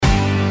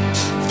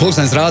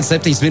Pulkstenis rāda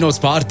 7 minūtes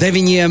pār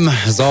 9.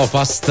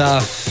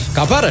 Zoopasta,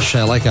 kā parasti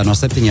šajā laikā no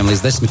 7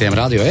 līdz 10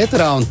 radio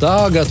ēterā. Un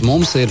tagad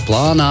mums ir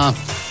plānā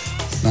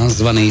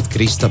zvanīt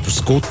Kristapu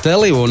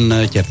Skuteli un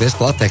ķerties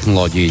klāt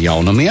tehnoloģiju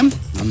jaunumiem.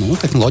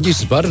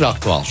 Tehnoloģijas vispār ir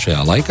aktuāls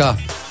šajā laikā.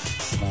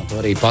 To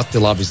arī pati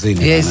labi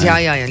zini.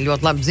 Jā,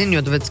 ļoti labi zinu,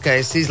 jo tāpēc, ka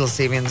es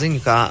izlasīju vienu ziņu,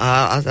 kā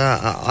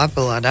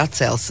Apple ir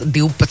atcēls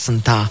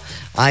 12.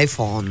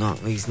 iPhone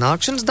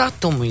iznākšanas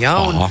datumu,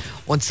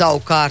 un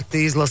savukārt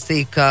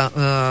izlasīja, ka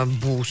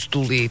būs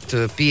tūlīt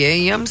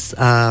pieejams,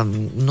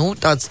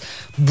 tāds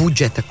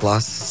budžeta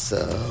klases.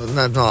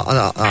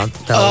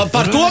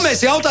 Par to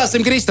mēs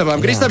jautāsim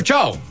Kristapam. Kristap,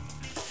 čau!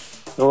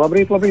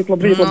 Labrīt.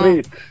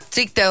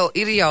 Cik tev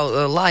ir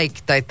jau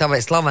laiki tai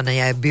tavai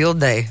slavenajai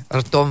bildei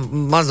ar to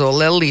mazo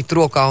lellītu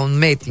rokā un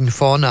meitiņu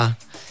fonā?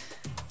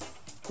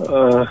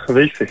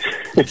 Visi.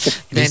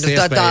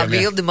 Tā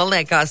bildi, man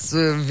liekas,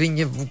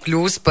 viņa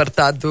kļūs par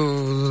tādu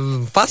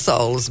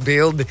pasaules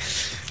bildi.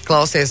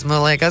 Klausies,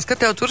 man liekas, ka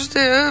tev tur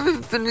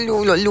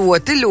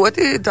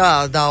ļoti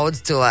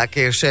daudz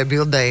cilvēki šajā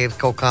bildē ir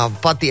kaut kā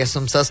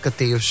patiesumu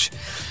saskatījuši.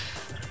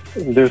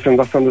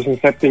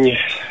 287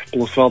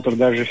 plus vēl tur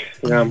daži,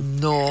 jā.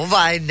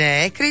 Vai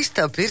nē,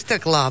 Kristap, ir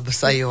tā laba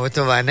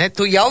sajūta, vai ne?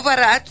 Tu jau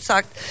varētu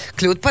sākt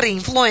kļūt par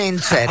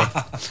influenceri.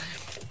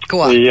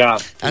 Ko? Jā,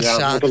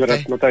 tu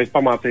varētu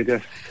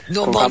pamācīties.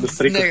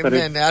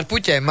 Ar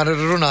puķiem var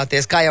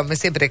runāties, kā jau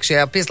mēs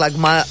iepriekšējā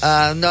pieslēgumā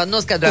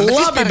noskaidrojām.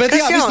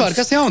 Vispār,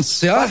 kas jauns?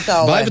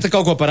 Vai bet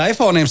kaut ko par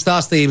iPhone'iem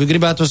stāstīja,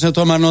 gribētos jau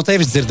tomēr no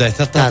tevis dzirdēt.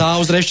 Tā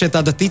uzreiz šeit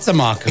tāda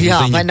ticamāka. Jā,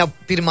 vai nav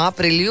 1.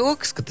 aprīļa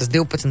joks, ka tas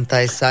 12.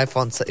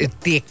 iPhones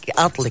tiek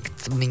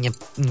atlikt viņa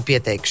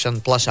pieteikšana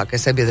plašākai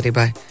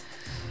sabiedrībai?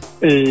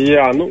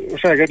 Jā,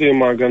 šajā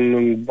gadījumā gan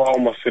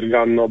baumas ir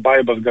gan no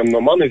baibas, gan no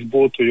manis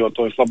būtu, jo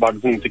to es labāk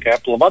zinu tikai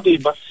Apple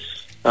vadība.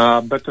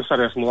 Bet es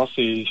arī esmu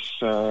lasījis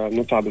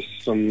tādas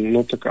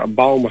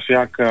baumas,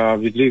 ka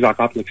visdrīzāk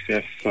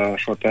atliksies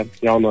šo te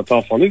jauno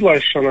telefonu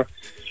izlaišana,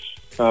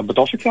 bet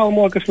oficiāli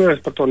mokas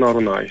neviens par to nav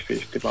runājis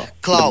īstenībā.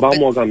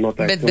 Baumo gan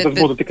noteikti, tas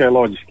būtu tikai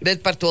loģiski.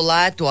 Bet par to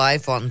lētu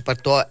iPhone, par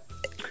to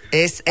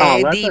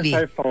SE2.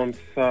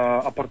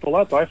 Par to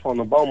lētu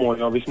iPhone baumo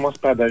jau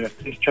vismaz pēdējos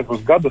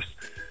 3-4 gadus,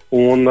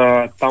 un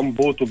tam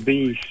būtu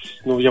bijis,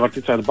 ja var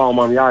ticēt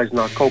baumām,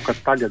 jāiznāk kaut kas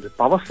tagad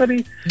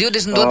pavasarī.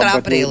 22.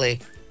 aprīlī.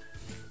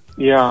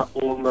 Jā,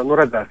 un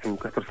redzēsim,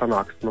 kas tur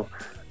sanāks.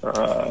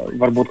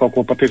 Varbūt kaut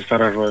ko pat ir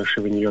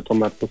saražojuši viņi, jo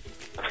tomēr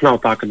tas nav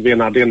tā, ka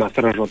vienā dienā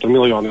saražot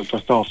miljoniem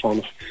tos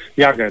telefonus.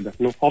 Jāgaida.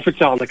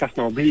 Oficiāli nekas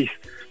nav bijis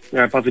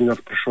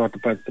paziņots par šo,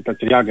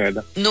 tāpēc ir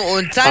jāgaida.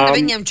 Un cena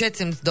viņiem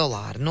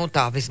 $400.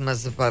 Tā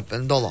vismaz par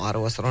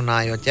dolāros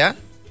runājot, ja?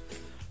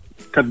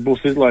 Kad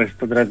būs izlaists,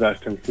 tad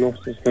redzēsim.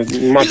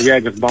 Maz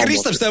jēgas baumas.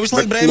 Kristaps, tev visu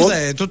laiku bremzē.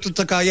 Tu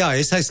tā kā,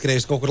 es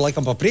aizskrēju kaut kur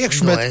laikam pa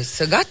priekšu, bet... Es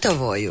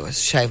gatavojos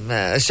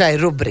šai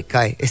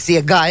rubrikai. Es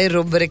iegāju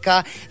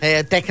rubrikā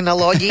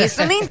tehnoloģijas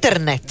un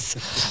internets.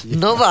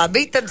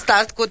 Labi, tad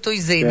stāst, ko tu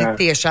zini. Jā.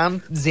 Tiešām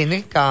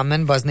zini,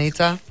 Kāmen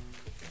baznīcā?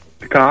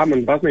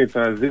 Kāmen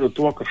baznīcā es zinu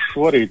to, ka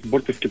šorīt,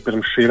 burtiski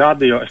pirms šī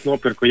radio, es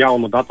nopirku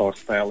jaunu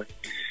datorspēli.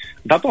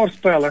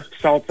 Datorspēle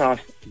saucās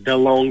The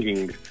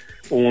Longing.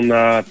 Un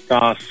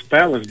tā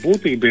spēles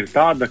būtība ir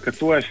tāda, ka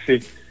tu esi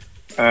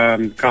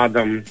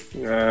kādam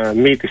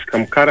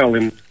mītiskam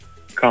karalim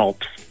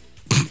kalps.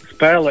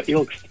 Spēle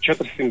ilgst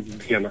 400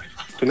 dienas.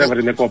 Tu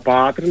nevari neko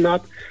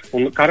pātrināt,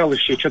 un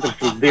karalis šī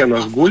 400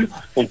 dienas guļ,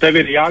 un tev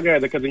ir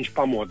jāgaida, kad viņš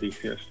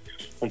pamodīsies.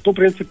 Un tu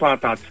principā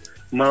tāds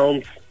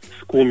melns,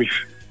 skumjš,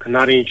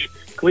 knariņš,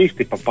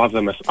 klīsti pa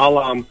pazemes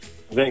alām,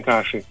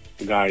 vienkārši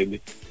gaidi.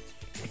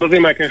 Tas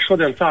nozīmē, ka es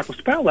šodien sāku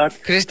spēlēt.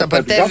 Kristap,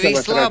 par tevi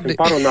viss labi.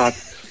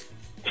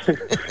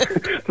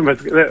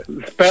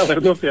 Spēle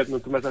ir nopietna,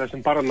 un mēs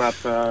varēsim parunāt,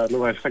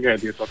 vai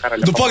sagaidīt to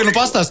karaļa.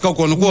 Pastāst kaut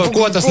ko,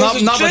 ko tas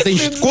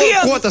nabatiņš,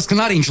 ko tas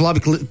knariņš labi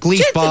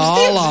klīst pa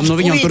ālām,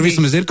 viņam tur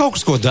vismaz ir kaut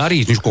kas, ko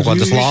darīt, viņš kaut kā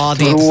tas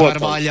lādīts var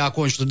vaļā, ko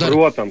viņš tur dara.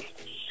 Protams,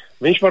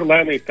 viņš var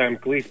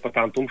lēnītēm klīst pa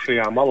tām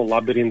tumšajām malu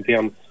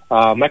labirintiem,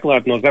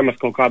 meklēt no zemes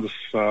kaut kādus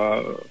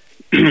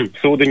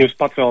sūdiņus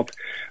pacelt,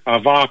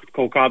 vākt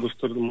kaut kādus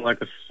tur, man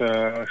liekas,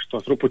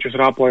 šos rupučus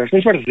rāpojušus,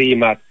 viņš var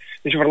zīmēt.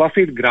 Viņš var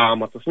lasīt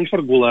grāmatas, viņš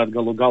var gulēt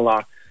galu galā.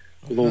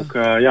 Lūk,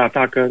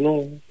 tā ka,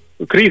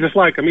 krīzes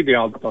laikam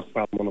ideāli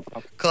datorspēle,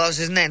 manuprāt.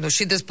 Klausies,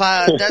 šitas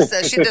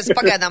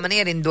pagaidām man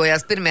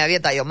ierindojās pirmajā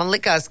vietā, jo man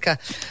likās, ka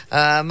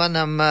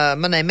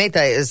manai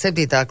meitai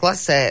 7.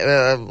 klasē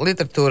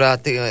literatūrā,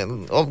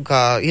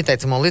 kā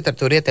ieteicamo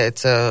literatūru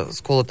ieteica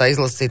skolotāji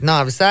izlasīt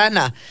Nāves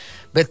ēnā,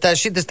 bet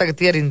šitas tagad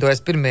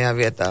ierindojas pirmajā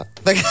vietā.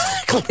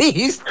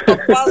 Klīst pa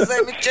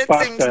pazemi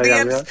 400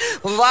 dienas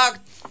un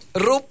vākt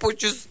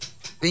rupučus.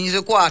 Viņas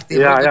jau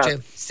kārtībā rupučiem.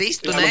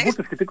 Sistu, ne?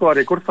 Būtiski tikko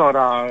arī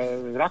kursorā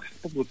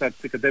raksts publicēts,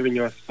 tika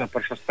 9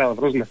 par šo spēli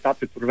var uzmest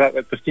aci, tur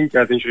tas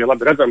ķiņķēs, viņš ir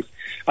labi redzams.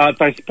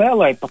 Tā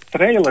spēlē pat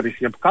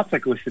traileris, jeb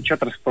kaceklis ir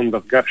 4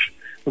 stundas garš.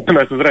 Un tad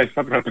mēs uzreiz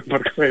saprotam,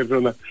 par ko ir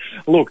runa.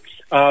 Lūk,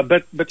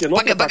 bet ja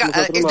nopietnāk...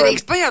 Es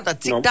drīkst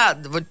pajautāt, cik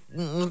tāda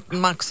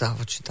maksā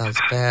tāda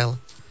spēle?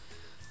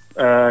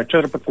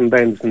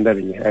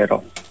 14,99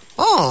 eiro.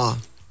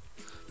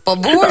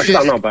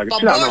 Šitā nav baigi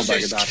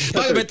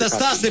dārgi. Bet tas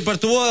stāsts ir par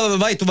to,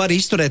 vai tu vari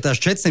izturēt tās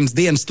 400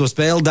 dienas to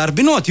spēli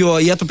darbinot, jo,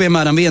 ja tu,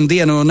 piemēram, vienu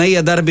dienu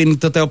neiedarbini,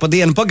 tad tev pa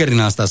dienu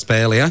pagarinās tā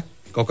spēle, ja?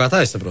 Kaut kā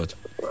tā es saprotu.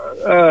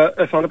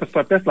 Es vēl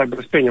nepaspēju pieslēgt, bet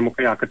es pieņemu,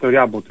 ka tev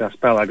jābūt tajā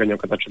spēlē gan jau,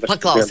 ka taču...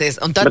 Paklausies,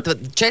 un tad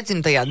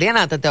 400.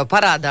 dienā tad tev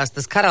parādās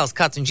tas karalis,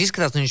 kāds viņš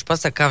izskatās, un viņš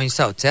pasaka, kā viņu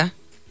sauc, ja?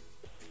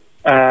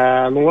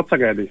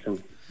 Sagaidīsim.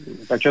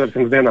 Pēc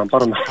 400 dienām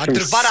parunāsim.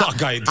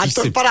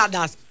 Tur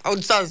parādās, un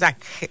saka,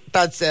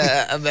 tāds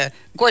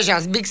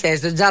košās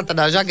biksēs un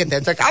dzeltenā žaketē,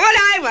 un saka, man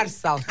Aivars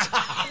sauc.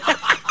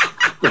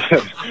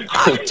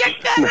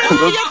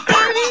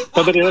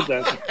 Tad arī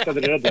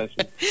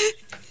redzēsim.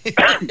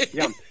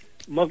 Jā,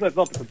 mazliet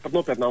vēl par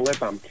nopietnām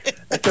lietām.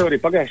 Es tev arī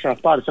pagājušās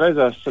pāris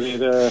reizēs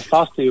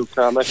stāstīju,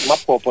 ka mēs esam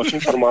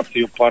apkopoši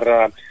informāciju par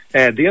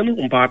ēdienu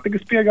un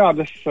pārtikas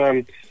piegādes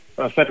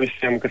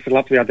servisiem, kas ir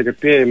Latvijā tagad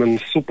pieejami un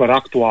super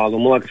aktuāli.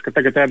 Un man liekas, ka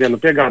tagad ēdienu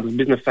piegādes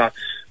biznesā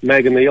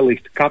mēģina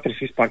ielīgt katrs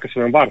vispār, kas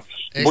vien var.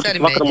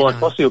 Būtiski vakar, man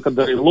liekas, lasīju, kad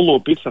arī Lulu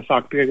pizza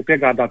sāk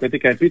piegādāt ne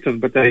tikai pizzas,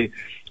 bet arī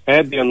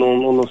ēdienu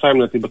un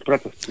saimniecības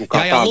preces.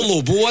 Jā, Lulu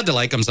bode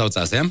laikam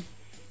saucās, ja?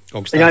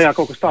 Jā,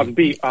 kaut kas tāds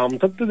bija.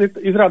 Tad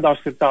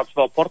izrādās ir tāds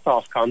vēl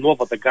portāls kā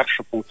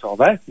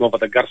novadagarsa.lv,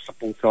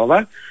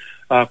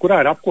 kurā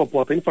ir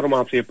apkopota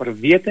informācija par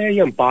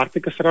vietējiem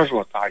pārtikas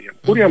ražotājiem,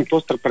 kuriem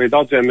tostarp arī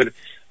daudziem ir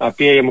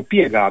pieejama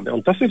piegāde. Un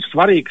tas ir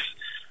svarīgs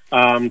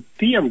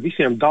tiem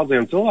visiem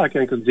daudziem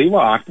cilvēkiem, kas dzīvo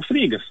ārpus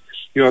Rīgas.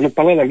 Jo,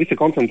 palēnām visi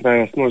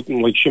koncentrējas,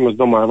 līdz šim es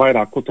domāju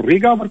vairāk, ko tur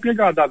Rīgā var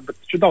piegādāt, bet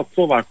taču daudz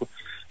cilvēku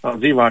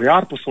dzīvo arī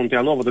ārpus, un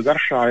tajā novada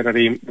garšā ir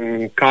arī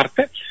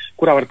karte,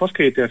 kurā var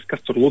paskatīties,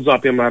 kas tur Ludzā,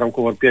 piemēram,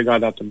 ko var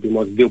piegādāt, tur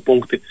bija 2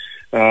 punkti,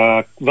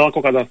 vēl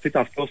kaut kādās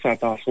citās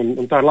pilsētās,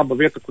 un tā ir laba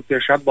vieta, kur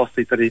tieši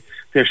atbalstīt arī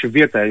tieši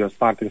vietējos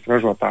pārtikas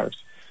ražotājus.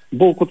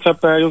 Bulku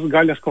cepējus,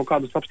 gaļas kaut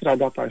kādus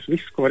apstrādātājus,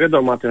 viss, ko var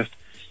iedomāties,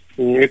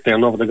 ir tie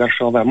novada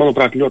garša LV.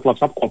 Manuprāt, ļoti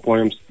labs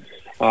apkopojums,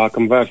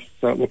 kam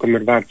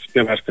ir vērts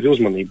pievērst arī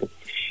uzmanību.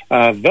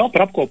 Vēl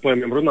par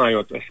apkopojumiem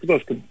runājot, es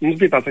skatos, ka mums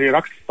bija tāds arī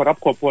raksts par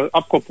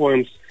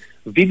apkopojums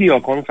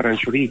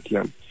videokonferenču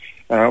rīkiem.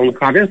 Un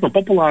kā viens no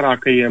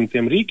populārākajiem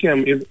tiem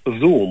rīkiem ir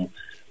Zoom.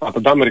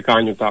 Tad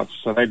amerikāņu tāds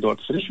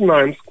veidotas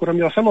risinājums, kuram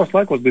jau senos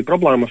laikos bija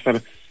problēmas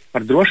ar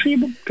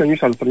drošību, ka viņi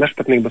visādas par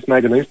nešpatnības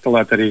mēģina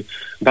instalēt arī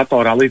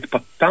datorā līdz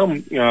pat tam,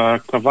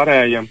 ka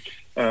varēja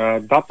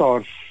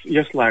dators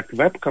ieslēgt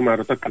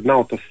webkameru, tad, kad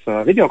nav tas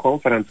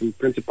videokonferences, un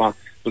principā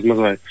uz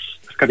mazliet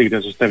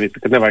skatīties uz tevi,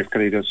 kad nevajag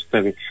skatīties uz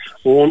tevi.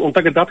 Un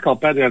tagad atkal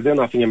pēdējās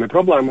dienās viņiem ir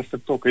problēmas ar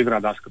to, ka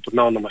izrādās, ka tur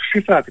nav nemaz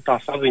šifrēta tā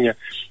saziņa,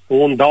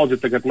 un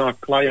daudzi tagad nāk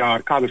klajā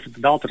ar kādas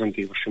ir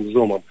alternatīvas šim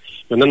Zoomam.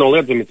 Jo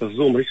nenoliedzami tas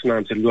Zoom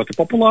risinājums ir ļoti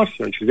populārs,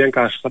 viņš ir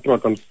vienkārši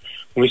saprotams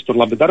un viss tur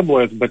labi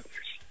darbojas, bet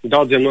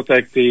daudziem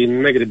noteikti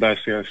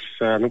negribēsies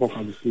kaut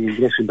kādus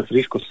drošības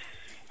riskus.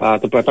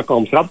 Tāpēc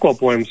atkal mums ir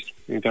apkopojums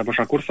tajā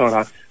pašā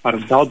kursorā ar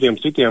daudziem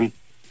citiem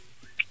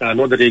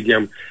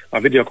noderīgiem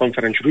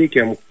videokonferenču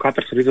rīkiem,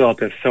 katrs var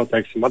izvēlēties sev,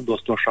 teiksim,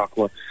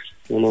 atbilstošāko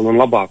un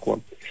labāko.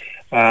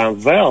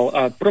 Vēl,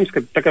 protams,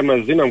 ka tā kā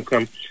mēs zinām,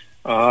 ka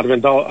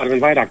arvien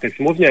vairāk,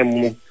 teiksim,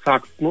 uzņēmumu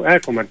sāk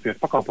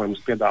e-komercijas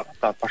pakalpojumus piedāvāt,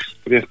 tā pašas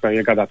tur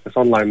iespēja iegādāties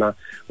online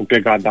un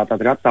piegādāt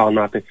arī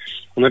attālināti.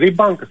 Un arī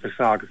bankas ir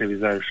sākas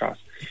ievizējušās.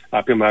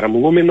 Piemēram,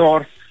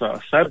 Luminors,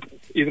 SEB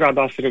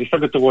izrādās ir arī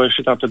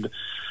sagatavojuši tātad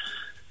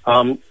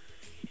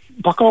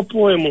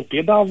pakalpojumu,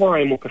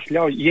 piedāvājumu, kas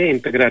ļauj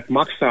ieintegrēt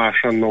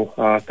maksāšanu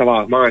tavā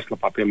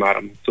mājaslapā,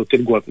 piemēram, tu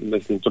tirgot,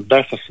 tur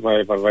desas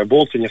vai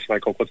bulciņas vai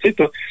kaut ko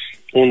citu,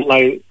 un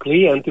lai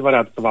klienti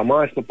varētu tavā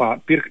mājaslapā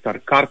pirkt ar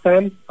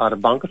kartēm, ar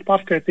bankas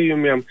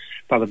pārskaitījumiem,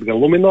 tātad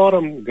gan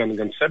Luminoram, gan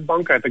SEB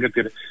bankai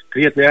tagad ir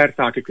krietni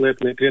ērtāki,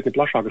 krietni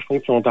plašākas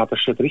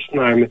funkcionalitātes šeit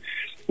risinājumi,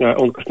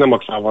 un kas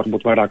nemaksā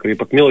varbūt vairāk arī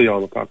pat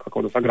miljonu, kā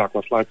kādos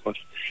agrākos laikos.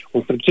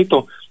 Un starp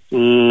citu,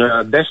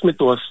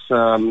 10.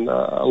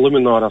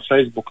 Luminora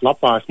Facebook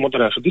lapā es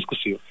moderēšu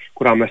diskusiju,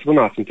 kurā mēs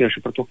runāsim tieši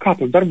par to, kā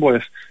tas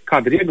darbojas,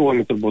 kādi ir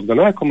ieguvumi, tur būs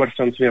gan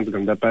e-komersants viens,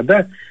 gan DPD,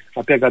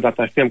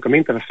 piegādātājs tiem, kam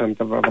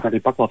interesanti, var arī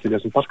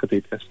paklausīties un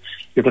paskatīties.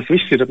 Jo tas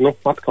viss ir,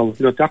 atkal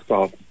ļoti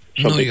aktuāli.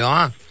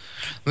 Jā.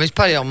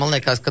 Vispār jau, man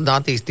liekas, kad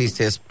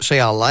attīstīsies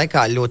šajā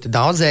laikā ļoti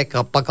daudz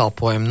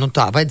pakalpojumu,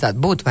 tā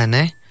vajadzētu būt, vai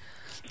ne?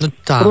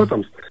 Tā.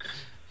 Protams.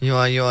 Jo.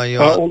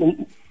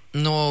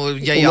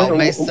 Ja jau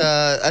mēs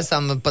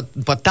esam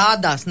pat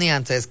tādās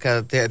niansēs, ka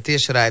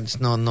tiešraidus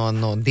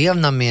no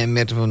dievnamiem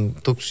ir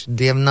tukši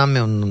dievnami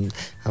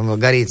un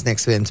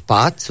garīdznieks viens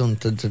pats, un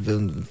tad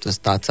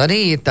tas tāds arī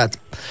ir tāds,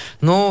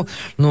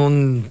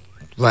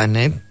 vai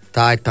ne,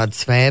 tā ir tāda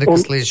sfēra,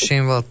 kas līdz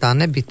šim vēl tā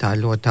nebija tā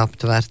ļoti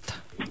aptverta.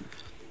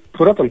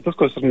 Protams, tas,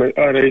 ko es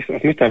arī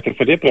esmu izteicis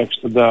ar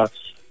iepriekš, tad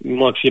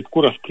man liekas,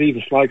 jebkuras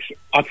krīzes laiks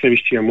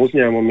atsevišķiem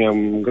uzņēmumiem,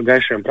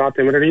 gaišiem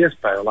prātiem ir arī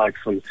iespēja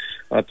laiks, un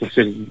tas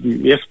ir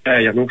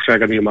iespēja, šajā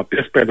gadījumā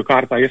piespēdu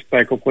kārtā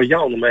iespēja kaut ko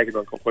jaunu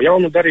mēģināt, kaut ko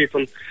jaunu darīt,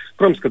 un,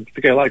 protams, ka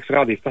tikai laiks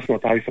rādīs, tas no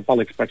tā visa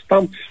paliks pēc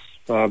tam,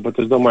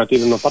 bet es domāju,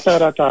 tīri no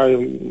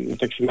patērētāju,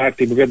 teiksim,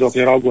 ērtību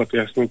viedokļa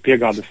raugoties,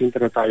 piegādes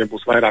internetā, ja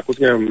būs vairāk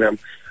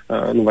uzņēmumiem,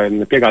 vai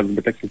ne piegādes,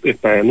 bet, teiksim,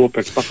 iespēja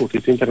nopirkt,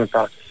 pasūtīt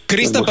internetā.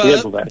 Kristapa,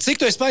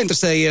 cik tu esi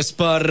painteresējies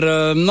par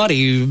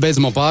arī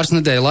beidzamo pāris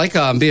nedēļu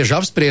laikā bieži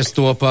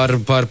apspriesto par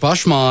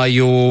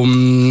pašmāju,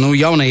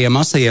 jaunajiem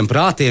asajiem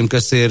prātiem,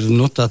 kas ir,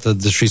 tātad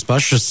šīs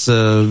pašas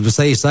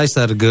sejas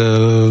aizsarga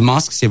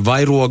maskas, ja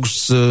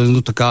vairogus,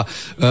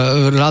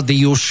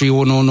 radījuši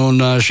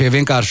un šie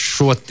vienkārši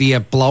šo tie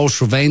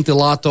plaušu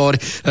ventilatori.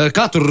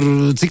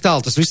 Cik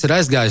tālu tas viss ir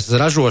aizgājis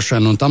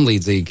ražošanu un tam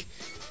līdzīgi?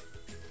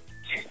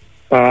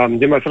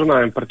 Ja mēs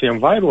runājam par tiem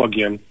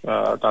vairogiem,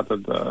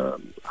 tātad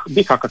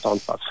bija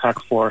hackathons tāds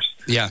Hackforce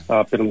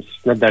pirms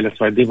nedēļas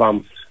vai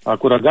divām,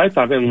 kurā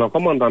gaitā viena no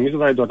komandām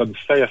izveido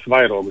tādas sejas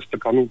vairogus, tā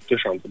kā,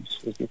 tiešām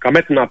kā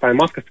metinātāja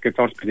maskas, tikai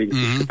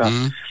caurspīdīgas izskatās,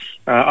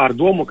 ar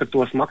domu, ka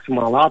tos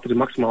maksimāli ātri,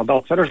 maksimāli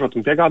daudz saražot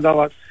un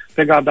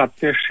piegādāt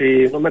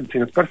tieši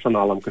medicīnas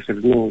personālam, kas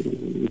ir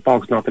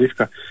paaugstināta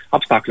riska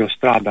apstākļos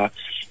strādā.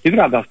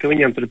 Izrādās, ka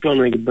viņiem tur ir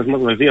pilnīgi bez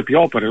mazliet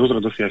ziepju opera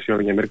uzradusies, jo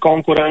viņiem ir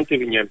konkurenti,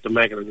 viņiem tur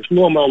mēģina viņus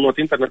nomelnot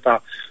internetā,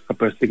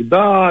 kāpēc tik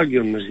dārgi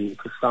un nezinu,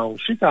 kas tā un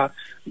šitā,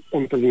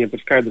 un tad viņiem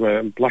tur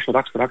skaidroja plašu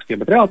rakstu rakstīja,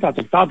 bet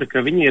realitāte ir tāda,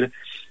 ka viņi ir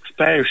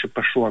spējuši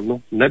par šo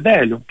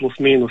nedēļu plus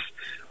mīnus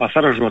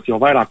saražot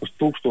jau vairākus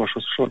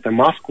tūkstošus šo te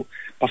masku,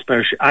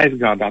 paspējuši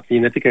aizgādāt.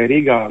 Viņi ne tikai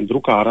Rīgā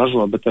drukā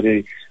ražo, bet arī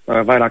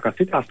vairākās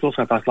citās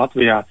pilsētās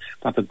Latvijā,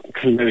 tātad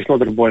nevis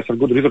nodarbojas ar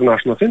gudru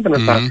izrunāšanos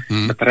internetā,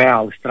 bet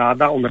reāli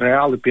strādā un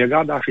reāli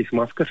piegādā šīs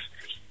maskas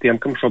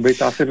tiem, kam šobrīd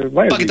tās ir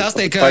vajadzīgas. Pagad, tās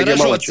tiek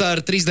ražotas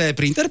ar 3D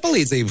printeru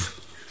palīdzību?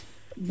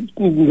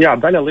 Jā,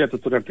 daļa lietu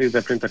tur ar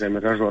 3D printeriem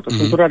ir ražotas.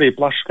 Un tur arī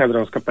plašs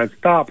skaidrojums, kāpēc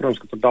tā. Protams,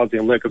 ka tur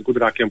daudziem liekas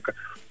gudrākiem, ka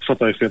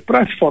sotojusiet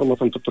press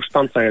formas un tur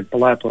stancējiet pa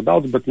lēto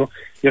daudz, bet,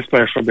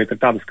 iespējas šobrīd ir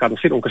tādas,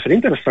 kādas ir. Un kas ir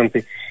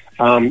interesanti,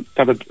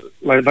 tātad,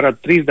 lai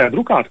varētu 3D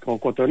drukāt kaut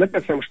ko, to ir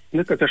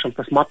nepieciešams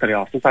tas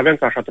materiāls. Tā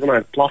vienkāršāk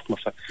runājot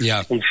plastmasa.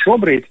 Jā. Un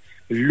šobrīd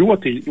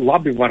ļoti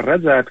labi var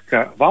redzēt,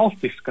 ka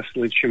valstis, kas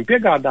līdz šim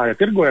piegādāja,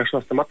 tirgoja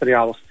šos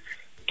materiālus,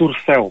 tur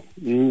sev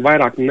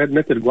vairāk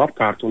netirgu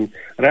apkārt un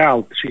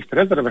reāli šīs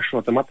rezerves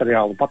šo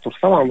materiālu patur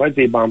savām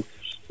vajadzībām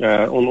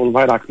un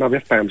vairāk nav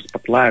iespējams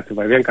pat lēti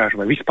vai vienkārši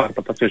vai vispār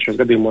pat atsevišķos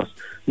gadījumos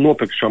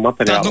nopirkt šo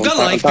materiālu. Tādu gan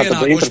laika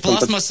pienākuši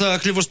plasmas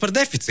kļuvusi par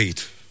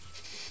deficītu.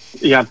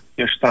 Jā,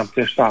 tieši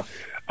tā.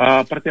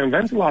 Par tiem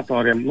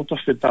ventilatoriem,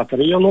 tas ir tāds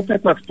arī jau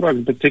nopietnāks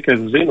projekts, bet cik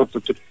es zinu,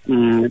 tur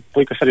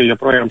puikas arī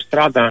joprojām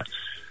strādā.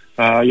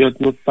 Jo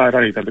tā ir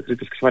arī tāda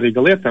kritiski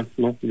svarīga lieta,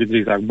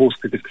 visdrīzāk būs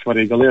kritiski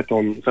svarīga lieta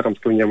un cerams,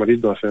 ka viņiem var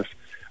izdosies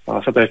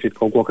sataisīt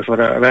kaut ko, kas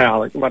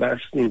reāli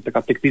varēs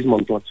tikt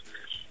izmantots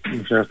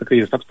šajos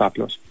krīzes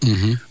apstākļos.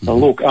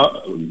 Lūk,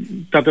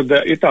 tātad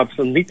ir tāds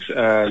NIC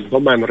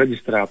domēnu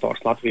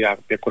reģistrētors Latvijā,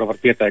 pie kura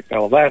var pieteikt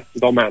LV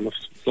domēnus,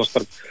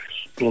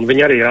 un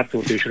viņi arī ir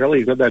atsūtījuši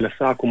relīzi nedēļas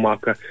sākumā,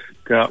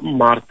 ka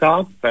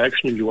martā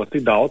pēkšņi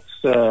ļoti daudz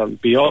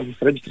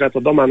pieaudzis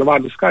reģistrēto domēnu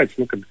vārdu skaits,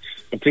 kad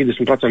par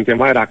 30%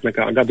 vairāk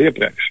nekā gadu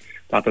iepriekš.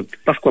 Tātad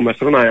tas, ko mēs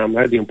runājām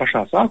raidījuma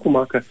pašā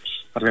sākumā, ka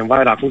arvien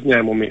vairāk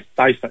uzņēmumi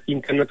taisa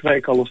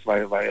internetveikalus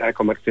vai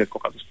e-komerciet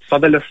kaut kādas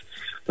sadaļas,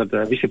 tad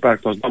visi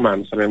pērk tos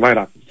domēnus arvien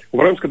vairāk. Un,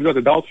 protams, ka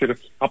ļoti daudz ir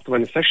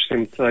aptuveni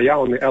 600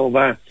 jauni LV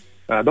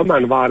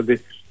domēnu vārdi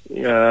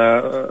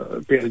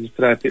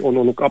pieregistrēti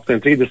un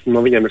aptuveni 30 no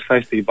viņiem ir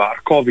saistībā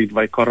ar Covid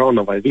vai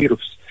korona vai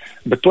vīrusu.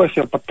 Bet to es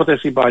jau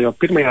patiesībā jau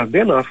pirmajās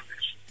dienās,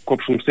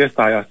 kopš mums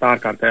iestājās tā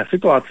ārkārtējās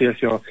situācijas,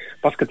 jo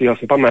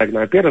paskatījos un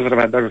pamēģināju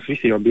pierezervēt, dažas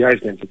visi jau bija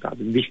aizņemti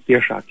tādi visi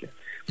tiešākie.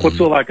 Ko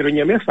cilvēki ar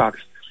viņiem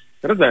iesāks?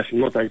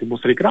 Redzēsim, noteikti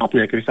būs arī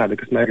krāpnieki visādi,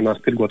 kas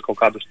mēģinās tirgot kaut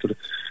kādus tur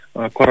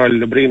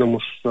koroļu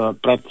brīnumus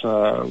pret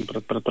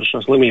šo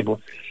slimību.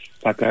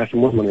 Tā kā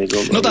esam uzmanīgi.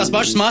 Tās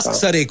pašas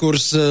maskas arī,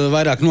 kuras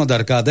vairāk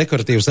nodara kā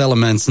dekoratīvs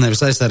elements,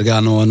 nevis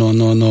aizsargā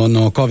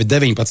no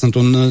Covid-19.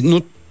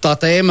 Un, tā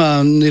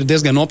tēma ir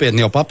diezgan nopietni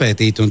jau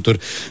papētīta, un tur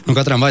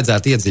katram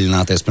vajadzētu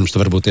iedziļināties, pirms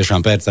tu varbūt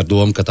tiešām pēc ar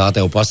domu, ka tā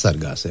tev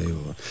pasargās.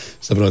 Jo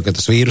saprotu, ka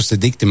tas vīrus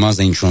ir dikti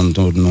maziņš, un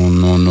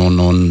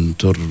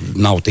tur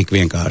nav tik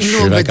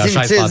vienkārši.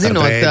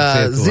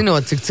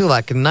 Zinot, cik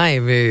cilvēki ir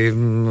naivi,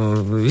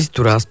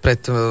 izturās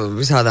pret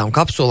visādām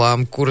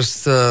kapsulām,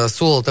 kuras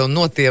sola tev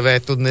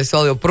notievēt, un es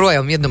vēl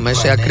joprojām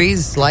iedomāju šajā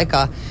krīzes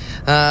laikā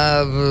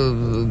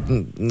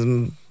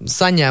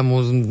saņēmu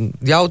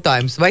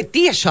jautājumus, vai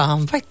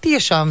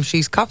tiešām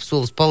šīs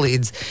kapsulas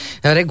palīdz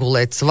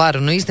regulēt svaru.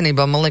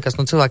 Īstenībā, man liekas,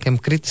 cilvēkiem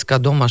kritiskā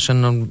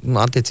domāšana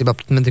attiecībā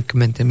pret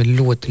medikamentiem ir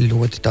ļoti,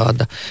 ļoti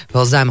tāda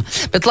vēl zema.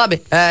 Bet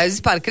labi,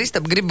 vispār,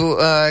 Kristap,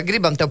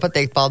 gribam tev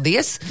pateikt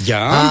paldies.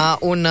 Jā.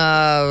 Un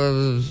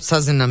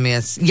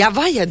sazinamies. Ja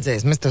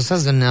vajadzēs, mēs tev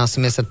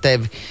sazināsimies ar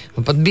tevi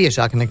pat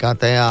biežāk nekā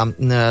tajā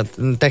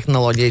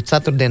tehnoloģiju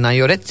ceturtdienā,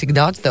 jo redz, cik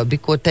daudz tev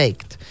bija ko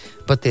teikt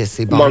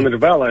patiesībā. Man ir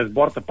vēl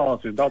borta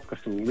palicis daudz,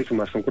 kas visu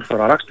mēs esam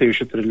kursorā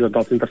rakstījuši, tur ir ļoti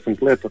daudz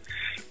interesantu lietu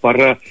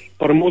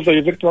par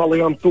muzeju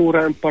virtuālajām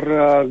tūrēm, par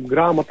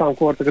grāmatām,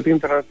 ko var tagad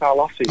internetā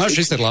lasīt.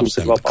 Šis ir labs.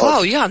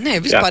 Klau,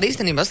 vispār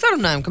īstenībā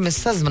sarunājam, ka mēs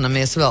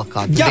sazvanamies vēl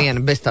kādu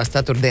dienu bez tās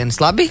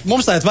ceturtdienas, labi?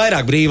 Mums tājat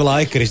vairāk brīva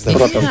laika,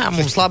 Kristap. Jā,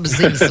 mums labas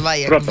ziņas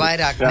vajag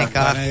vairāk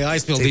nekā.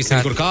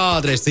 Aizpildīsim, kur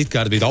kādreiz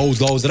citkārt bija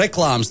daudz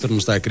reklāmas, tur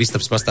mums tā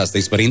Kristaps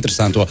pastāstīs par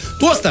interesanto,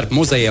 to starp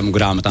muzejiem un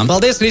grāmatām.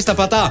 Paldies,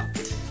 Kristap, tā!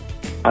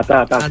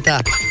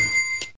 Tā.